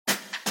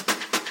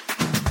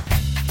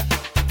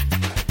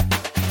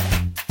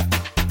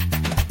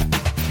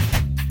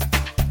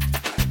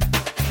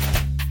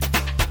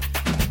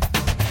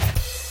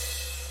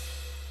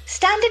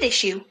Standard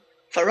Issue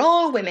for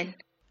all women.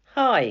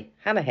 Hi,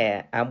 Hannah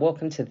here, and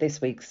welcome to this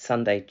week's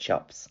Sunday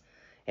Chops,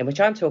 in which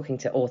I'm talking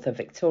to author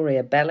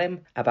Victoria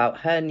Belim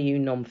about her new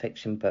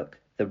non-fiction book,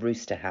 The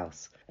Rooster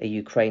House, a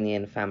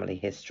Ukrainian family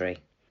history.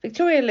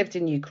 Victoria lived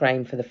in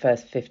Ukraine for the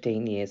first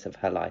 15 years of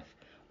her life,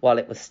 while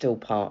it was still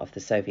part of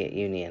the Soviet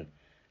Union.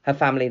 Her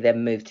family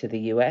then moved to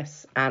the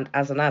US, and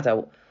as an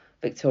adult,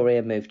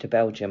 Victoria moved to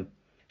Belgium.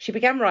 She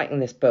began writing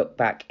this book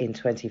back in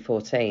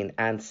 2014,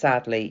 and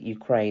sadly,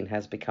 Ukraine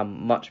has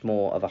become much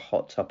more of a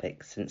hot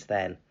topic since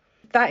then.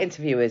 That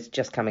interview is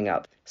just coming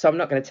up, so I'm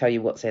not going to tell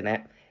you what's in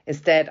it.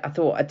 Instead, I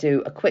thought I'd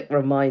do a quick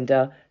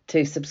reminder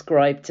to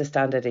subscribe to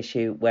Standard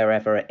Issue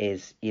wherever it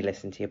is you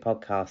listen to your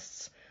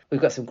podcasts. We've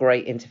got some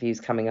great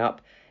interviews coming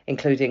up,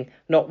 including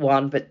not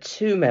one but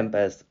two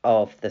members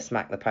of the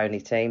Smack the Pony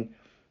team.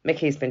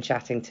 Mickey's been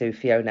chatting to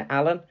Fiona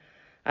Allen,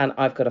 and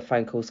I've got a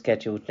phone call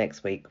scheduled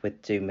next week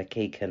with Doom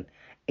McKeekan.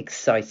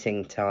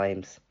 Exciting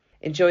times.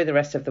 Enjoy the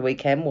rest of the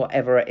weekend,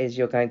 whatever it is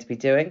you're going to be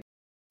doing.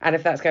 And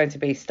if that's going to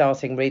be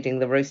starting reading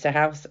The Rooster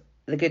House,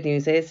 the good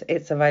news is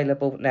it's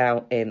available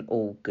now in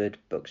all good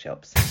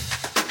bookshops.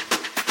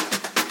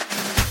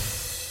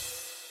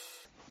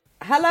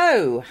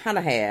 Hello,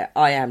 Hannah here.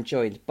 I am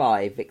joined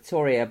by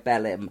Victoria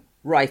Belim,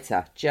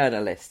 writer,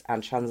 journalist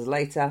and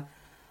translator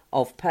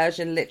of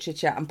Persian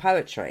literature and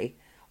poetry,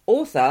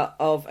 author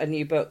of a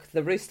new book,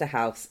 The Rooster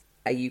House,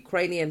 a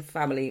Ukrainian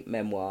family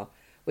memoir,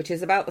 which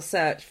is about the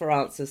search for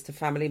answers to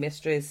family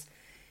mysteries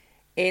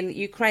in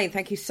Ukraine.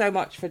 Thank you so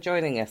much for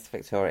joining us,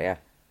 Victoria.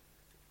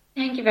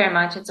 Thank you very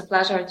much. It's a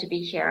pleasure to be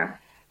here.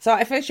 So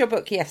I finished your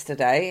book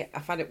yesterday. I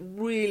found it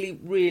really,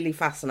 really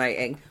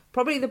fascinating.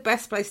 Probably the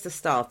best place to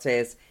start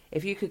is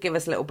if you could give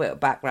us a little bit of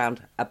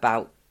background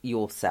about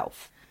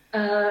yourself.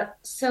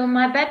 So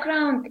my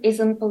background is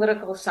in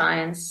political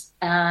science,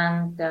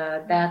 and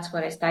that's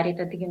what I studied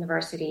at the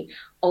university.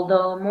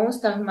 Although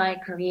most of my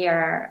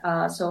career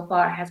so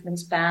far has been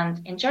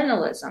spent in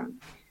journalism,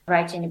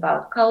 writing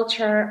about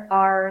culture,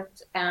 art,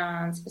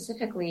 and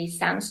specifically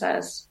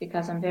senses,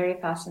 because I'm very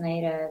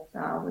fascinated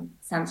with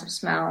sense of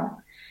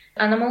smell.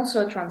 And I'm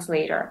also a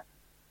translator.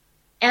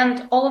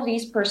 And all of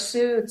these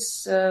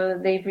pursuits,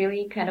 they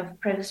really kind of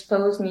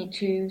predisposed me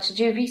to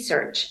do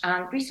research.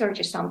 And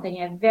research is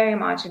something I very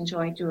much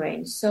enjoy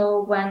doing.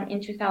 So when in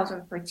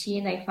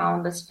 2014 I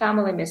found this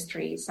family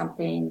mystery,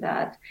 something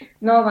that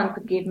no one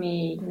could give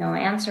me,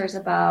 answers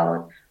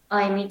about,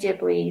 I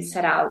immediately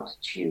set out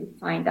to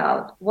find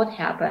out what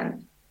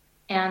happened.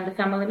 And the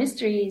family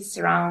mystery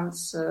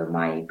surrounds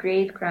my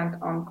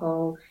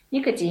great-grand-uncle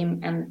Nicodim,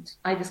 and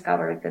I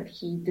discovered that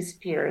he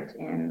disappeared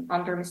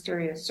under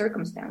mysterious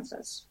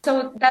circumstances.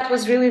 So that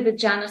was really the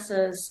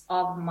genesis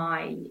of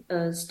my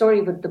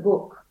story with the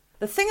book.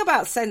 The thing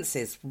about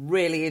senses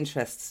really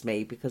interests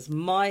me because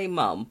my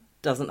mum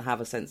doesn't have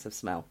a sense of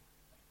smell.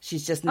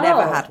 She's just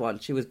never had one.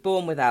 She was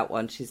born without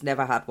one. She's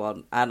never had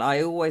one. And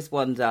I always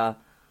wonder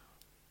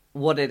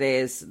what it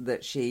is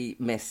that she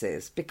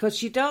misses, because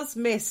she does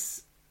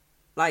miss...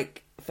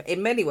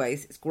 in many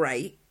ways, it's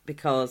great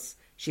because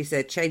she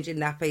said changing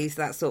nappies,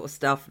 that sort of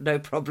stuff, no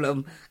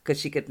problem, because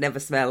she could never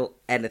smell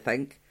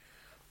anything.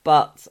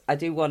 But I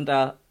do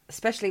wonder,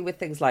 especially with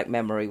things like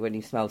memory, when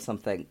you smell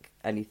something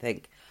and you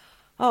think,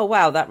 oh,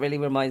 wow, that really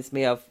reminds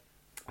me of,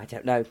 I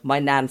don't know, my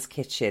nan's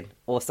kitchen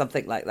or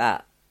something like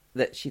that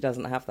she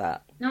doesn't have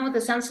that. No,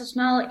 the sense of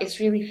smell is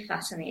really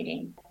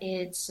fascinating.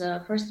 It's,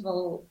 first of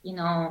all,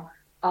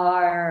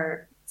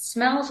 our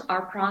smells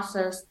are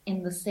processed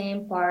in the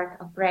same part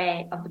of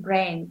the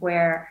brain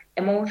where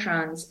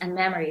emotions and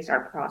memories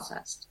are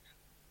processed.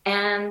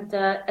 And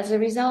as a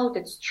result,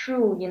 it's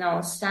true,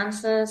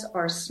 senses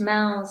or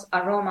smells,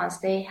 aromas,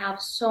 they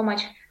have so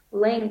much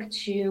link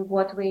to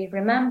what we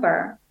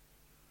remember.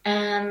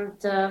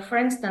 And for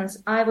instance,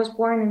 I was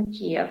born in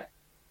Kiev,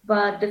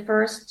 but the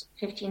first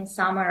 15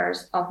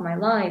 summers of my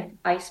life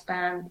I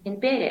spent in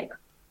Berik,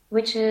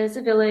 which is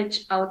a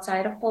village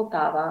outside of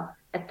Poltava,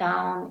 a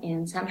town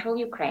in central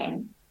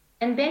Ukraine.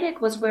 And Berik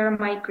was where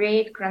my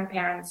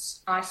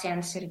great-grandparents, Ася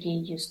and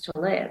Sergei, used to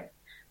live.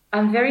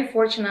 I'm very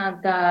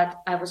fortunate that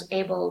I was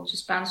able to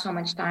spend so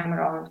much time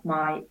around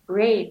my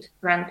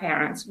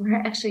great-grandparents.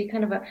 We're actually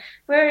kind of a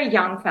very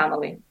young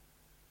family.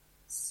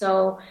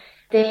 So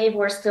they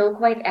were still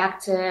quite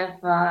active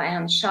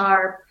and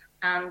sharp,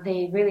 and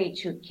they really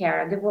took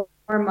care. They were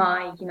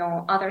my,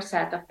 other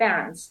set of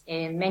parents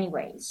in many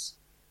ways.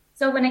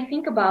 So when I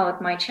think about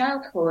my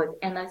childhood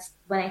and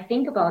when I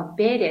think about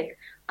Berik,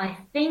 I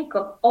think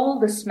of all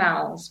the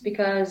smells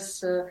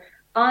because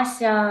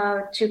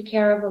Ася took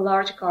care of a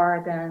large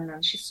garden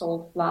and she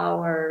sold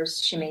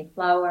flowers. She made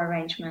flower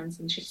arrangements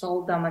and she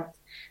sold them at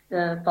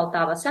the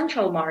Poltava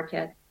Central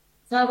Market.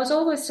 So I was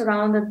always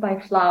surrounded by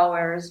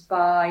flowers,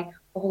 by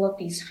all of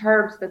these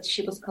herbs that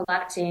she was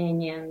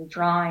collecting and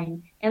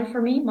drying. And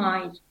for me,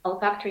 my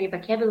olfactory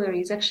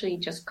vocabulary is actually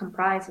just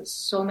comprises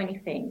so many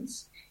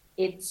things.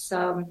 It's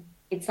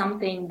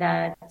something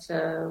that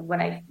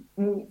when I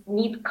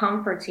need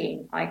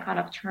comforting, I kind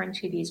of turn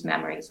to these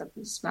memories of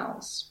these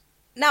smells.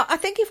 Now, I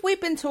think if we'd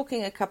been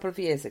talking a couple of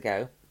years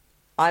ago,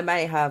 I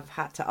may have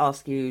had to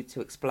ask you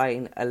to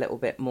explain a little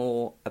bit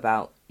more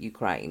about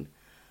Ukraine.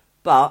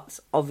 But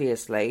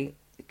obviously,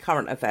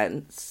 current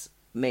events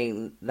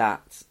mean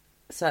that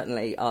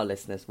certainly our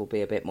listeners will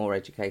be a bit more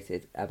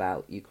educated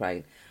about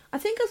Ukraine. I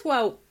think as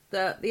well,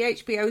 the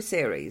HBO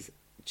series,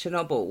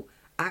 Chernobyl,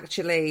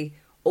 actually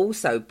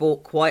also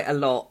brought quite a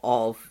lot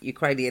of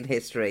Ukrainian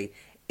history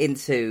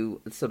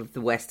into sort of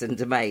the Western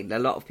domain. A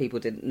lot of people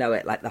didn't know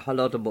it, like the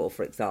Holodomor,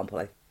 for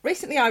example.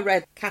 Recently I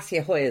read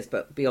Kasia Hoyer's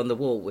book, Beyond the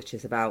Wall, which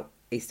is about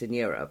Eastern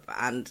Europe.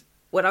 And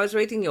when I was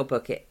reading your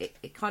book,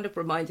 it kind of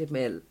reminded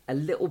me a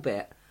little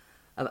bit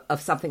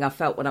of something I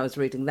felt when I was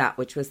reading that,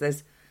 which was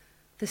there's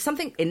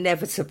something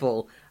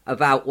inevitable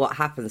about what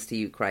happens to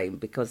Ukraine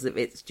because of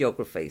its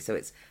geography. So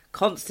it's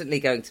constantly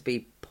going to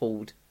be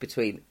pulled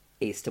between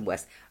East and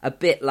West, a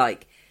bit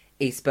like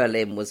East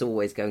Berlin was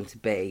always going to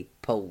be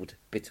pulled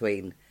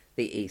between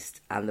the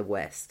East and the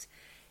West.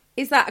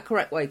 Is that a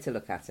correct way to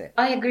look at it?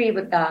 I agree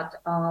with that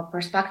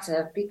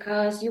perspective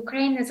because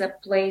Ukraine is a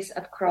place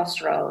at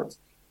crossroads,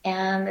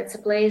 and it's a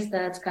place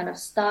that's kind of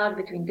stuck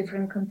between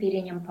different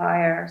competing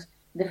empires,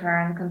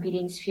 different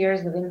competing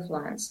spheres of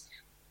influence.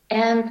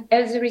 And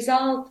as a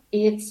result,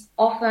 it's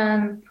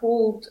often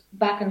pulled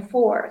back and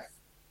forth.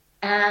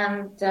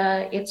 And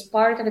it's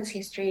part of its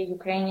history.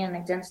 Ukrainian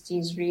identity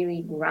is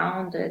really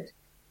grounded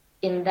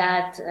in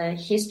that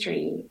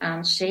history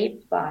and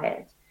shaped by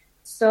it.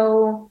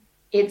 So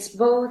it's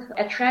both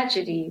a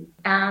tragedy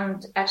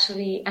and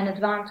actually an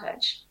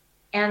advantage.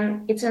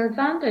 And it's an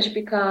advantage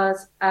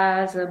because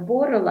as a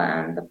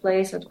borderland, a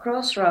place at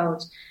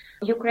crossroads,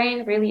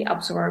 Ukraine really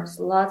absorbs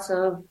lots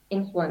of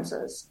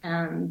influences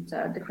and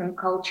different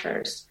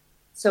cultures.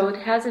 So it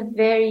has a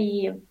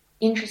very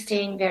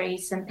interesting, very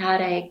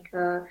synthetic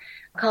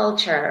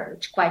culture,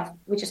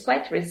 which is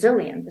quite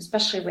resilient,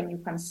 especially when you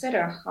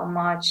consider how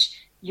much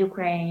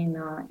Ukraine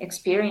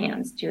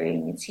experienced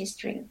during its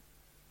history.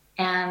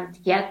 And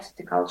yet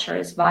the culture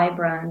is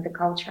vibrant. The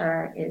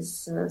culture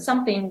is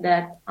something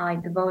that I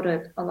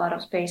devoted a lot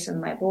of space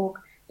in my book.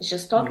 It's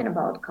just talking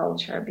about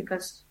culture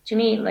because to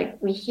me, like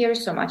we hear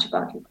so much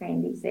about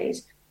Ukraine these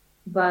days,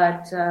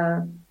 but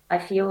I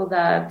feel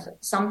that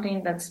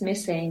something that's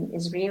missing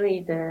is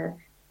really the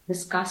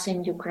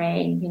discussing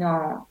Ukraine,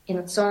 in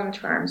its own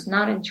terms,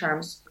 not in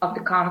terms of the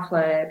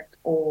conflict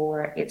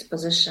or its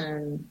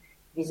position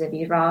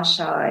vis-a-vis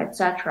Russia,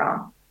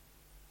 etc.,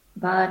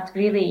 but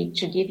really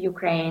to give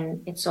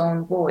Ukraine its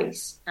own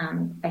voice.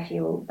 And I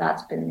feel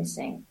that's been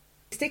missing.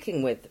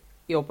 Sticking with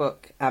your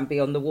book and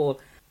Beyond the Wall,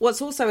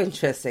 what's also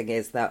interesting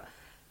is that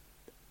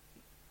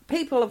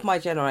people of my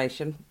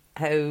generation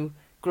who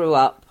grew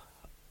up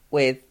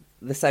with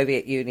the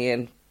Soviet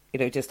Union,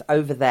 just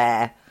over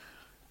there,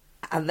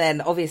 and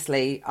then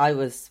obviously I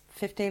was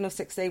 15 or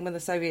 16 when the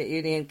Soviet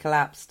Union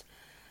collapsed.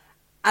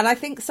 And I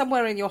think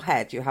somewhere in your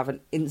head you have an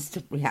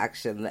instant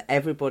reaction that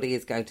everybody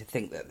is going to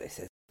think that this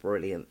is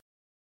brilliant.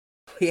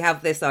 We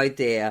have this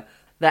idea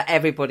that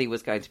everybody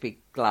was going to be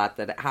glad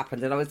that it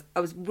happened. And I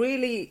was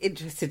really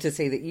interested to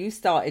see that you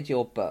started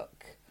your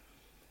book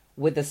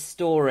with a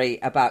story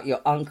about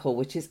your uncle,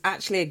 which is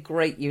actually a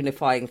great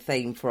unifying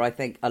theme for, I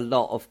think, a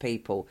lot of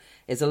people,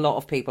 is a lot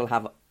of people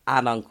have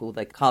an uncle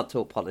they can't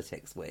talk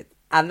politics with.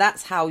 And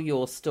that's how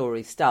your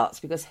story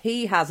starts, because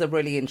he has a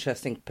really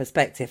interesting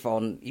perspective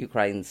on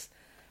Ukraine's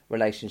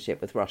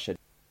relationship with Russia.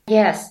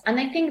 Yes, and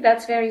I think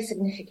that's very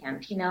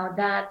significant,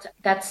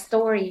 that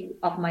story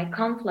of my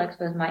conflict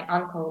with my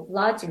uncle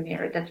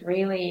Vladimir that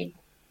really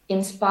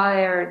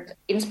inspired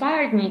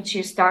me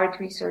to start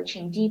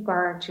researching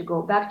deeper, to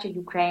go back to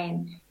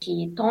Ukraine.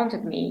 He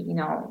taunted me,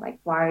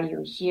 why are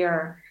you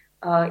here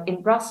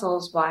in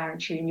Brussels? Why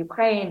aren't you in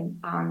Ukraine?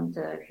 And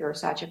if you're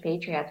such a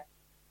patriot.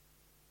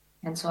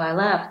 And so I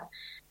left.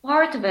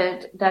 Part of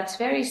it that's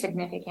very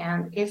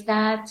significant is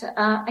that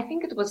I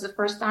think it was the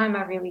first time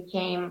I really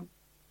came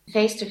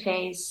face to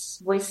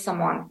face with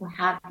someone who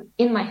had,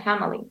 in my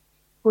family,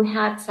 who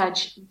had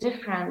such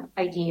different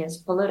ideas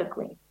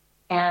politically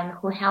and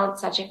who held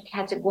such a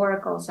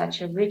categorical,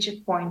 such a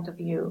rigid point of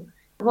view.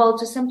 Well,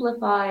 to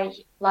simplify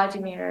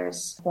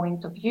Vladimir's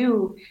point of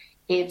view,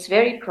 it's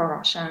very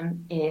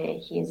pro-Russian.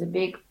 He is a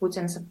big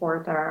Putin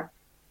supporter,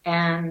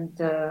 and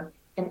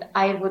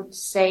I would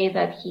say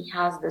that he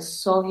has the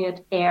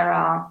Soviet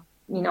era,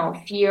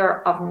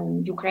 fear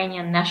of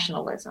Ukrainian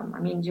nationalism. I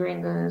mean,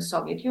 during the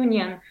Soviet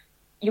Union,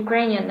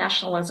 Ukrainian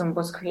nationalism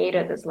was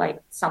created as like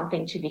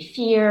something to be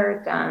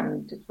feared,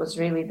 and it was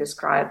really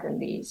described in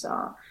these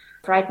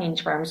frightening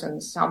terms. In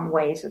some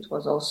ways, it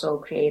was also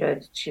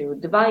created to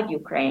divide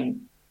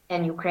Ukraine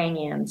and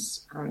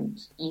Ukrainians and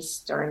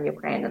Eastern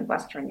Ukraine and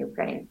Western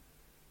Ukraine.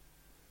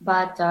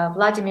 But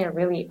Vladimir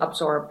really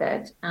absorbed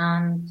it,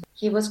 and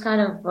he was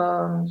kind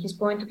of his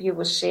point of view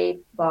was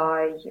shaped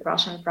by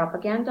Russian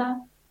propaganda,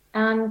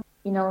 and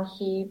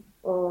he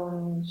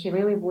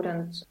really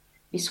wouldn't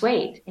be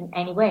swayed in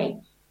any way.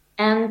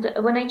 And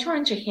when I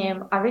turned to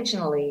him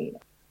originally,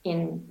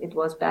 it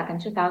was back in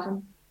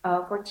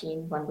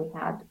 2014 when we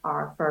had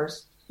our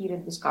first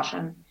heated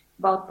discussion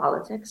about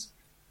politics.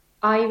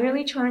 I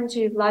really turned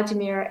to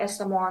Vladimir as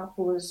someone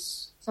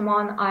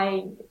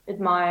I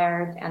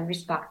admired and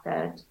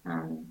respected,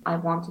 and I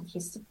wanted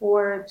his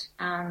support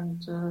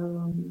and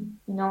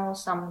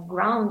some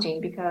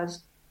grounding,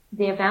 because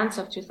the events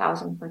of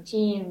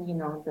 2014,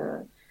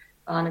 the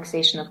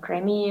annexation of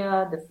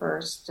Crimea, the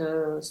first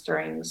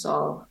stirrings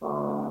of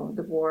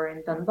the war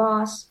in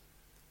Donbass,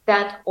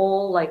 that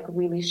all like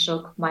really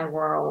shook my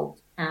world,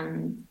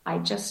 and I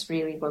just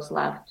really was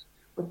left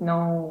with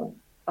no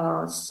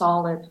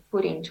solid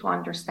footing to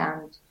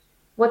understand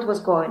what was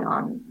going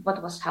on,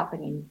 what was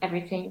happening.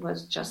 Everything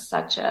was just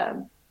such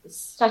a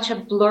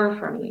blur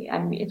for me. I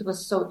mean, it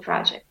was so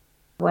tragic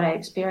what I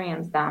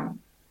experienced then.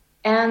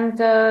 And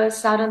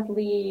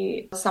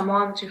suddenly,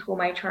 someone to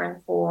whom I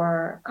turn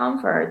for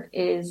comfort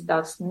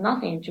does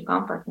nothing to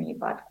comfort me,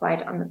 but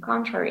quite on the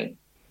contrary,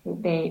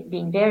 they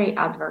being very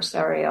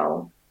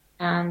adversarial,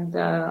 and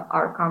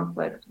our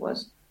conflict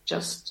was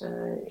just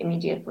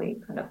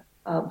immediately kind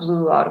of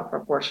blew out of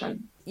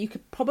proportion. You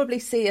could probably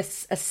see a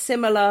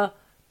similar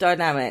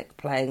dynamic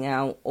playing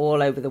out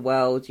all over the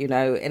world.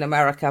 In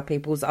America,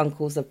 people's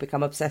uncles have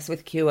become obsessed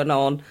with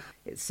QAnon.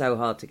 It's so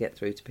hard to get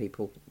through to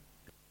people.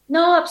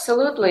 No,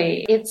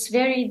 absolutely. It's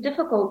very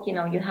difficult. You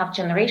have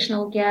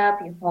generational gap.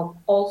 You have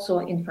also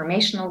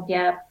informational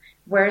gap,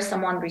 where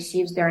someone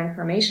receives their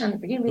information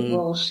really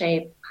will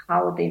shape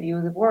how they view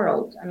the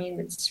world. I mean,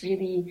 it's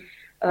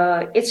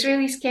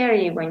really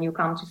scary when you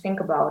come to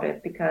think about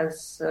it,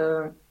 because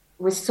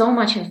with so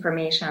much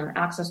information,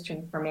 access to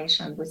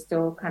information, we're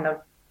still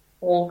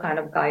all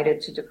guided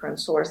to different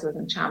sources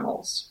and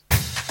channels.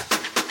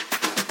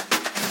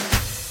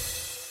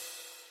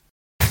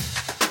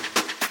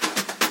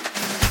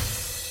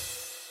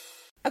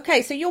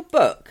 Okay, so your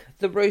book,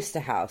 The Rooster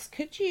House,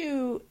 could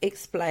you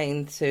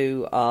explain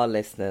to our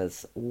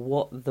listeners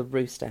what the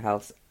Rooster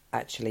House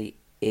actually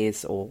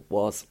is or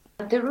was?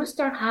 The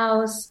Rooster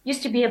House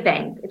used to be a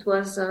bank. It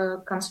was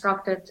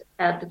constructed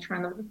at the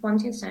turn of the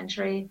 20th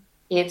century.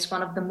 It's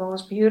one of the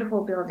most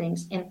beautiful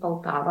buildings in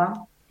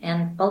Poltava.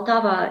 And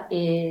Poltava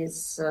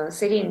is a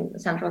city in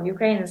central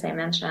Ukraine, as I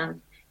mentioned,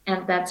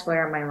 and that's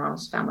where my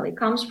mom's family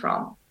comes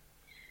from.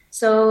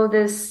 So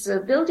this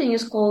building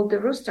is called the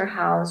Rooster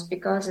House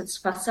because its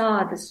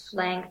facade is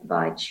flanked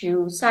by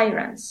two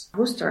sirens,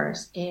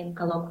 roosters in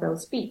colloquial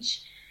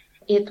speech.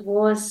 It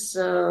was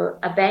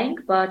a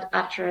bank, but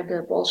after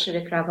the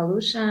Bolshevik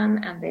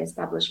Revolution and the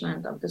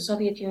establishment of the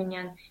Soviet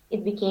Union,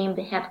 it became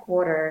the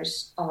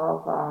headquarters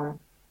of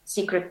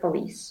secret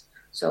police.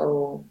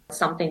 So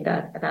something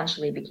that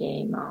eventually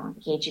became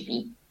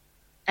KGB.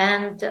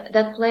 And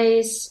that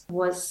place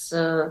was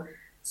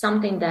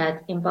something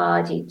that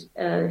embodied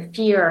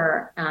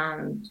fear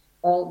and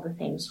all the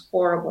things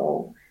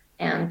horrible.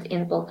 And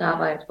in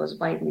Poltava, it was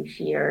widely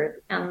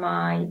feared. And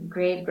my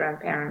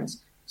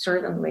great-grandparents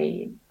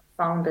certainly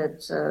found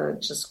it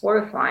just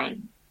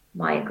horrifying.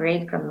 My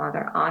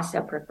great-grandmother,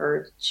 Asa,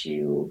 preferred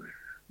to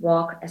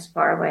walk as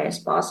far away as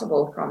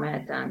possible from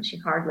it, and she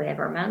hardly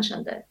ever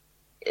mentioned it.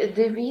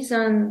 The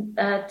reason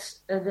that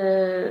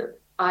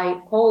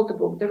I called the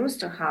book The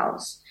Rooster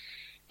House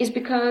is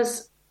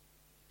because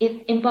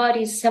it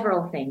embodies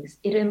several things.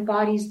 It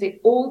embodies the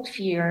old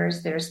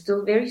fears that are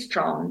still very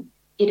strong.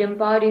 It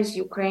embodies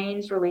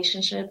Ukraine's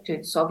relationship to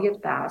its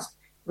Soviet past,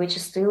 which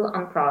is still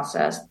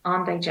unprocessed,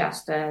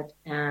 undigested,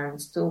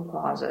 and still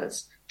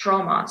causes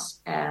traumas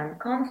and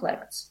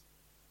conflicts,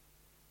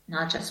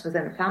 not just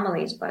within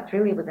families, but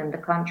really within the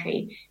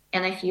country.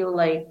 And I feel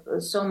like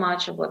so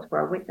much of what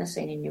we're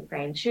witnessing in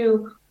Ukraine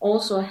too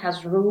also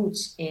has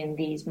roots in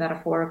these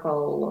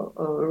metaphorical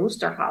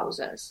rooster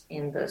houses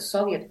in the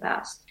Soviet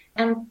past.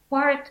 And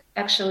part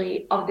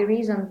actually of the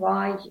reason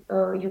why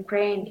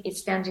Ukraine is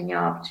standing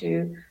up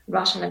to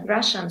Russian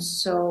aggression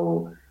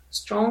so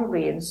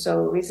strongly and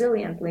so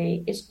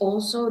resiliently is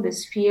also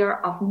this fear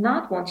of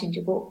not wanting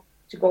to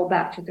go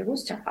back to the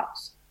rooster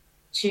house,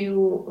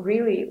 to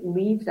really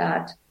leave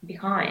that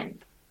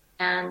behind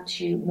and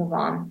to move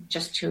on,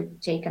 just to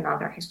take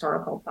another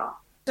historical path.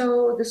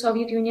 So the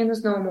Soviet Union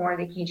is no more,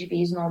 the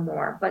KGB is no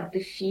more, but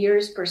the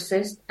fears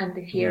persist, and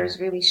the fears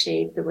really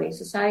shape the way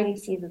society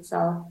sees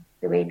itself,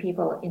 the way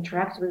people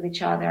interact with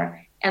each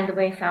other, and the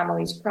way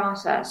families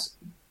process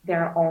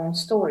their own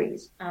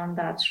stories. And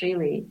that's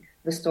really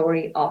the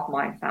story of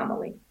my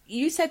family.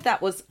 You said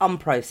that was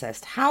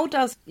unprocessed. How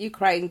does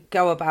Ukraine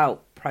go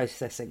about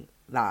processing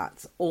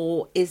that?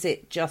 Or is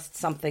it just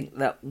something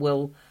that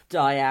will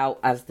die out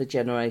as the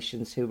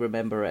generations who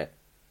remember it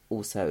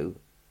also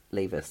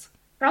leave us?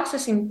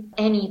 Processing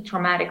any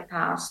traumatic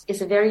past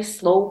is a very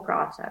slow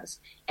process,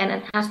 and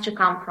it has to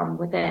come from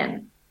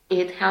within.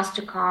 It has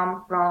to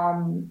come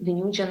from the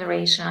new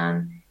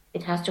generation.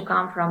 It has to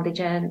come from the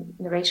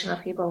generation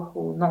of people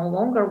who no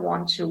longer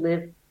want to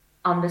live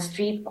on the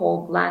street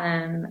called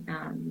Lenin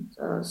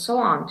and so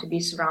on, to be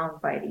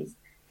surrounded by these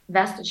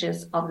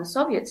vestiges of the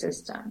Soviet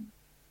system.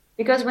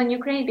 Because when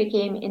Ukraine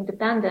became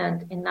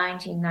independent in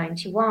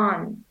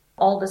 1991,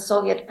 all the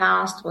Soviet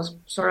past was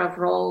sort of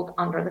rolled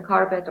under the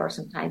carpet or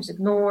sometimes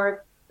ignored.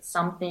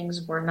 Some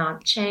things were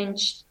not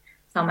changed.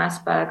 some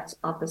aspects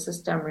of the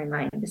system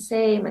remain the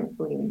same,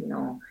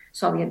 including,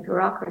 Soviet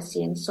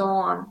bureaucracy and so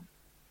on.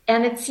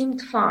 And it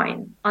seemed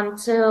fine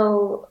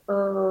until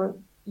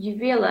you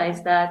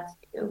realize that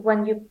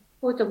when you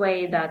put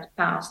away that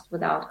past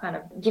without kind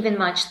of giving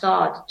much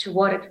thought to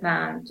what it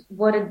meant,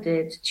 what it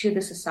did to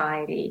the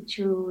society,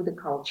 to the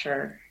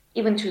culture,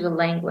 even to the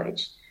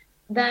language,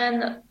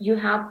 then you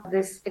have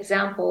these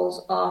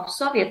examples of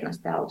Soviet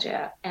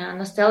nostalgia and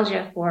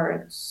nostalgia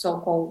for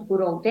so-called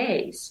good old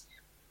days.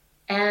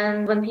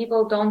 And when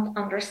people don't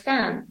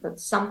understand that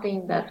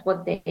something that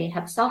what they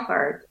had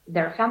suffered,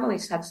 their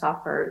families had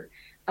suffered,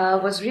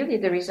 was really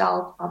the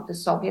result of the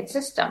Soviet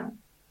system.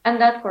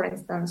 And that, for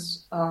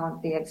instance,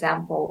 the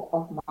example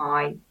of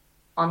my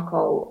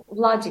uncle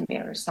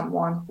Vladimir,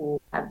 someone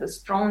who had the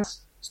strong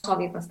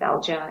Soviet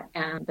nostalgia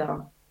and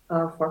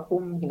for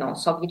whom,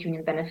 Soviet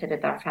Union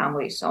benefited our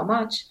family so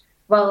much.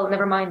 Well,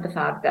 never mind the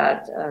fact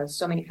that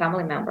so many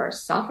family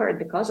members suffered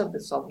because of the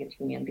Soviet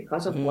Union,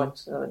 because of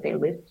what they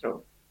lived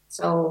through.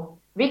 So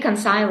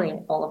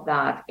reconciling all of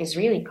that is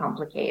really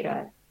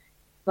complicated,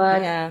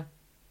 but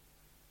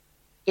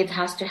it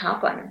has to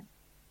happen.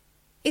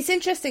 It's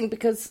interesting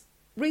because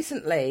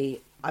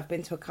recently I've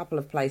been to a couple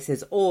of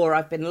places, or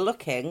I've been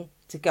looking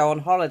to go on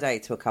holiday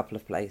to a couple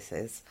of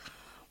places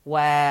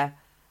where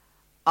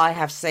I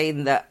have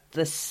seen that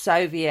the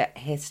Soviet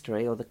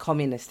history or the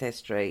communist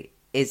history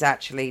is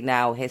actually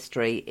now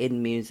history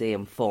in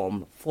museum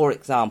form. For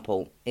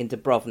example, in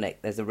Dubrovnik,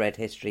 there's a Red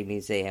History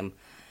Museum.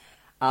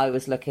 I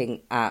was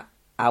looking at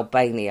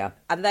Albania,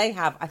 and they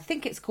have, I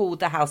think it's called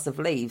the House of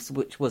Leaves,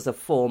 which was a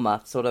former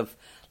sort of,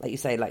 like you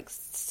say, like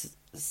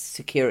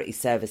security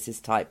services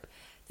type,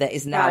 that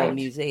is now a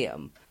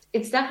museum.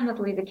 It's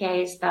definitely the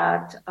case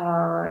that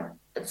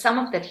some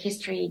of that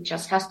history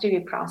just has to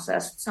be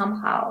processed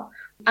somehow.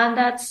 And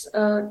that's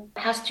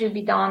has to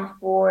be done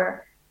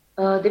for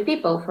the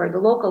people, for the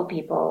local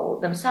people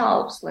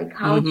themselves. Like,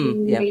 how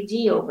do they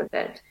deal with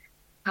it?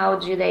 How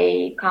do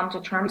they come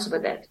to terms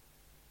with it?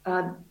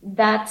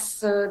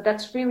 That's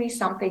really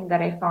something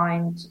that I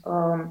find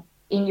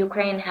in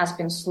Ukraine has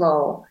been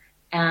slow.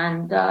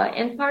 And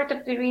part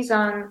of the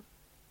reason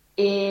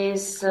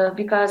is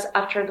because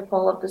after the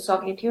fall of the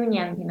Soviet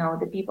Union,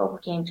 the people who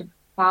came to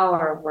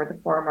power were the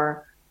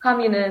former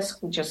communists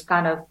who just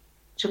kind of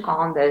took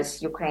on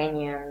this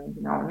Ukrainian,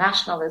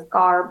 nationalist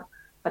garb,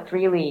 but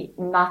really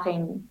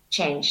nothing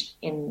changed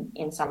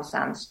in some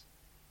sense.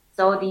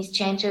 So these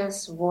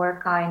changes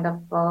were kind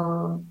of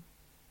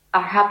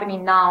are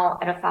happening now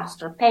at a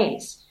faster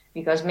pace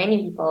because many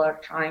people are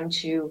trying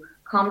to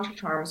come to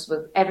terms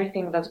with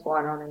everything that's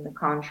going on in the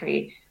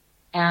country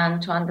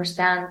and to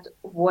understand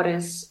what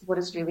is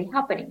really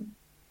happening.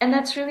 And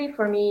that's really,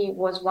 for me,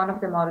 was one of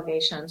the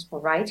motivations for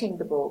writing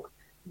the book,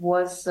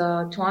 was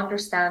to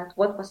understand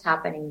what was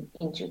happening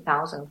in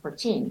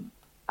 2014.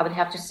 I would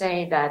have to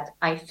say that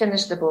I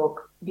finished the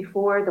book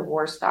before the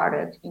war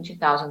started in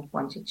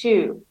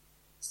 2022.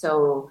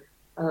 So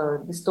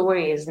the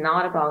story is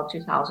not about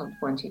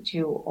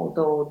 2022,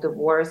 although the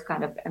war is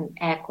kind of an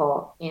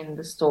echo in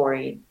the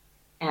story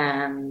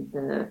and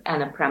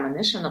a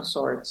premonition of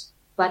sorts.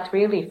 But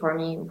really, for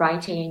me,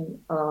 writing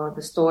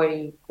the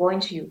story, going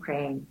to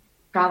Ukraine,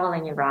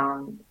 traveling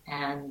around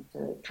and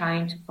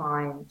trying to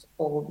find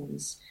all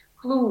these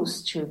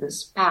clues to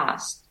this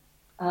past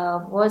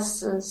was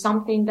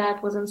something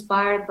that was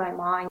inspired by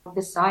my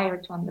desire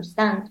to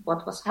understand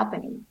what was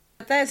happening.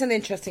 There's an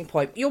interesting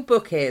point. Your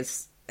book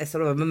is a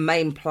sort of a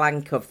main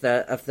plank of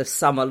the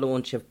summer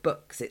launch of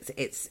books.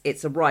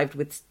 It's arrived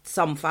with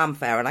some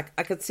fanfare, and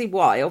I could see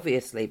why,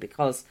 obviously,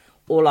 because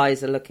all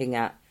eyes are looking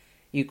at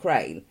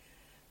Ukraine.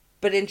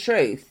 But in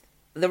truth,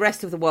 the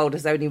rest of the world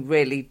has only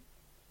really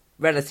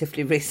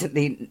relatively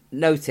recently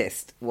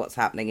noticed what's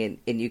happening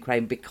in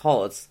Ukraine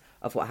because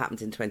of what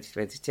happened in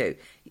 2022.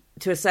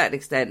 To a certain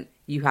extent,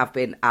 you have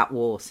been at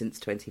war since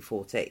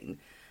 2014.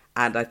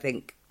 And I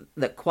think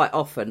that quite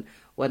often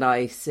when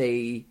I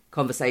see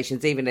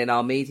conversations, even in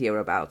our media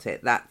about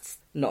it, that's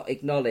not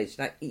acknowledged.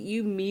 Like,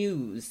 you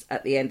muse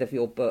at the end of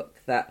your book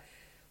that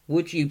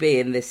would you be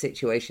in this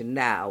situation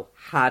now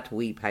had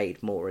we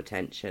paid more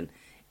attention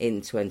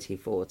in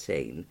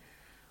 2014,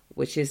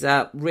 which is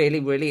a really,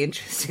 really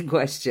interesting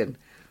question.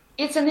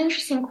 It's an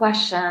interesting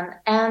question,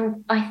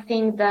 and I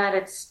think that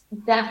it's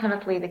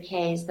definitely the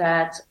case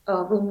that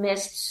we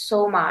missed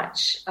so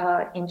much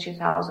in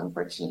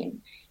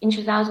 2014. In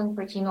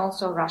 2014,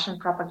 also, Russian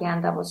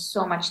propaganda was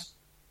so much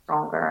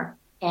stronger,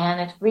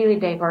 and it really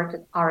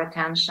diverted our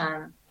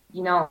attention,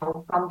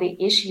 from the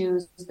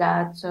issues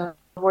that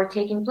were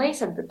taking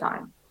place at the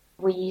time.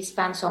 We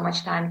spent so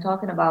much time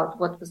talking about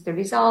what was the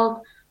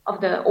result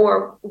of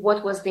or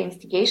what was the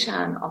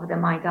instigation of the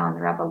Maidan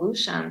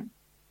revolution,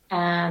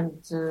 and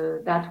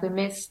that we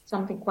missed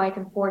something quite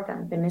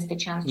important. We missed the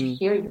chance to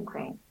hear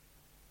Ukraine.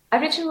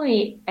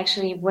 Originally,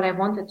 actually, what I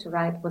wanted to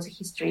write was a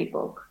history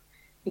book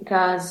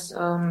because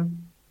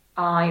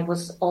I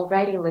was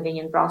already living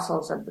in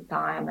Brussels at the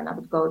time, and I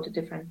would go to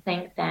different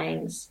think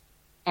tanks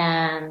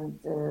and,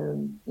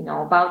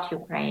 about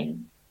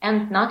Ukraine.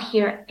 and not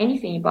hear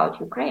anything about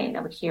Ukraine.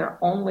 I would hear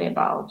only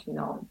about,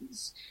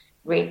 these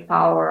great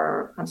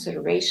power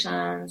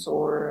considerations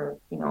or,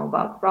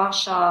 about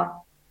Russia.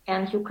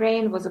 And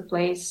Ukraine was a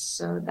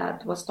place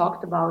that was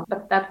talked about,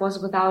 but that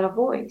was without a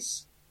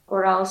voice.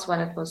 Or else when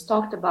it was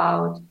talked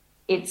about,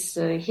 its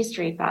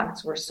history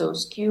facts were so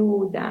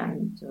skewed,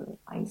 and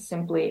I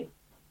simply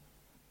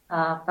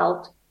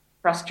felt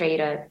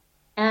frustrated.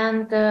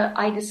 And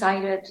I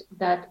decided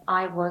that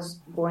I was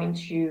going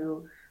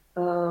to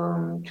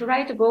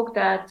write a book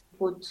that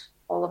put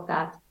all of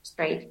that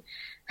straight.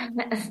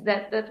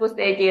 that was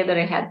the idea that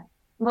I had.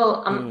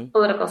 Well, I'm a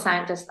political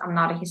scientist. I'm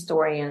not a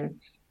historian.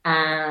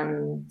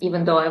 And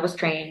even though I was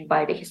trained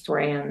by the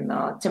historian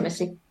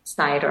Timothy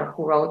Snyder,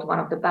 who wrote one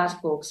of the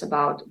best books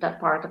about that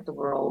part of the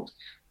world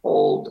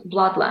called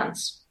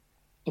Bloodlands.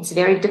 It's a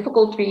very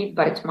difficult read,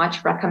 but it's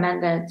much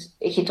recommended.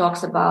 He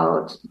talks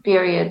about a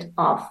period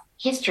of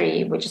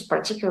history, which is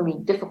particularly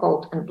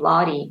difficult and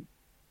bloody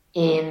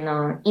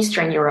in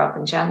Eastern Europe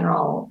in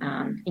general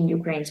and in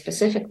Ukraine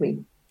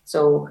specifically.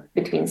 So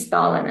between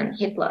Stalin and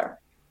Hitler.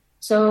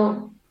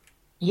 So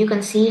you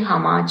can see how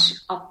much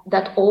of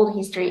that old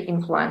history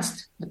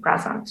influenced the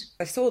present.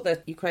 I saw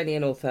that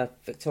Ukrainian author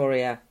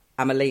Victoria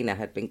Amelina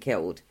had been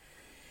killed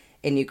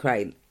in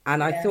Ukraine,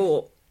 and I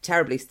thought,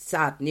 terribly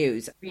sad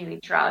news. Really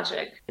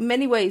tragic. In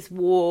many ways,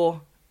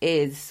 war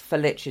is, for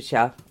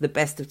literature, the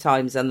best of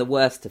times and the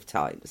worst of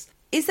times.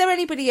 Is there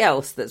anybody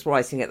else that's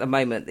writing at the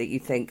moment that you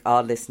think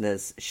our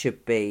listeners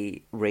should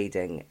be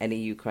reading? Any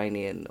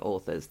Ukrainian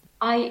authors?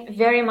 I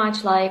very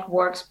much like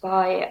works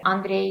by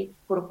Andrei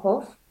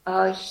Kurkov.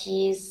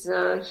 He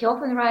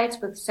often writes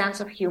with sense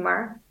of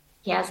humor.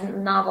 He has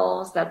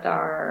novels that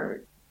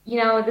are,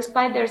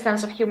 despite their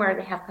sense of humor,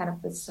 they have kind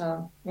of this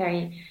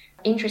very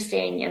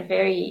interesting and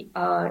very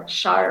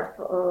sharp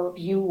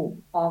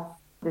view of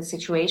the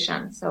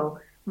situation. So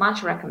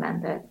much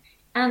recommended.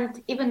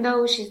 And even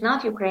though she's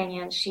not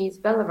Ukrainian, she's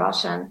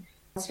Belarusian,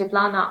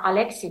 Svetlana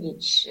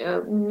Alexievich,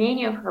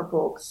 many of her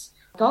books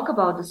talk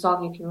about the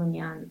Soviet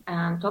Union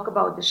and talk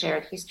about the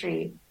shared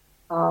history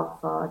of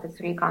the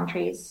three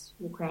countries,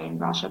 Ukraine,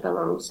 Russia,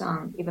 Belarus,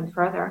 and even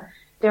further.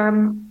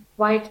 They're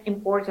quite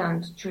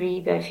important to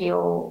read. I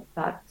feel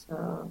that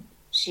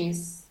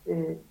she's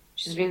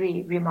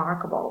really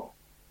remarkable.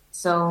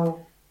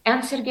 So,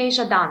 and Sergei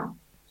Zhadan,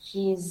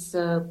 his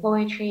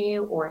poetry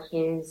or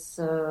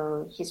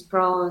his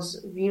prose,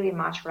 really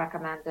much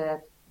recommended.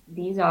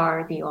 These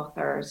are the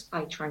authors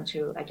I turn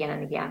to again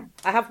and again.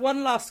 I have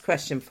one last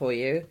question for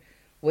you,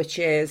 which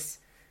is,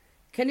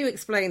 can you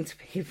explain to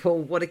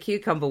people what a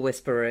cucumber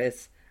whisperer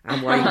is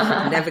and why you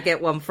should never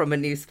get one from a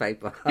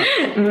newspaper?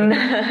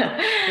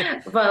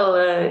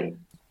 Well,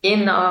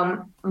 in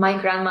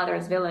my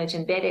grandmother's village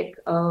in Bedik,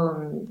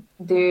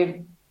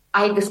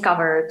 I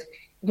discovered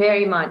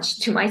very much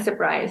to my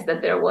surprise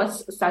that there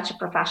was such a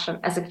profession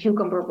as a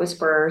cucumber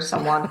whisperer,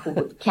 someone who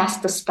would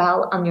cast a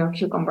spell on your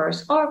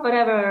cucumbers or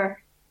whatever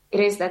it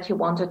is that you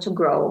wanted to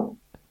grow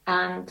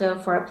and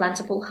for a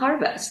plentiful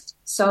harvest.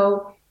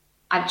 So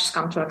I've just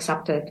come to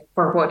accept it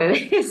for what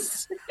it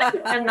is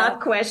and not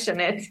question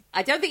it.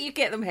 I don't think you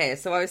get them here,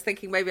 so I was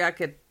thinking maybe I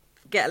could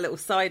get a little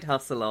side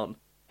hustle on.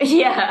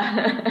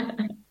 Yeah.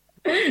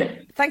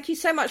 Thank you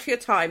so much for your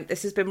time.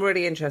 This has been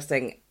really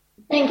interesting.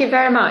 Thank you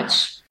very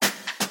much.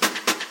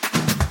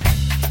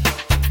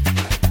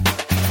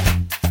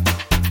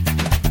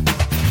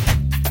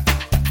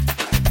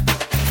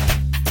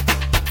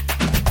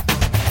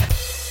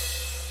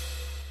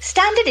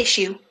 Standard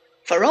issue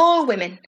for all women.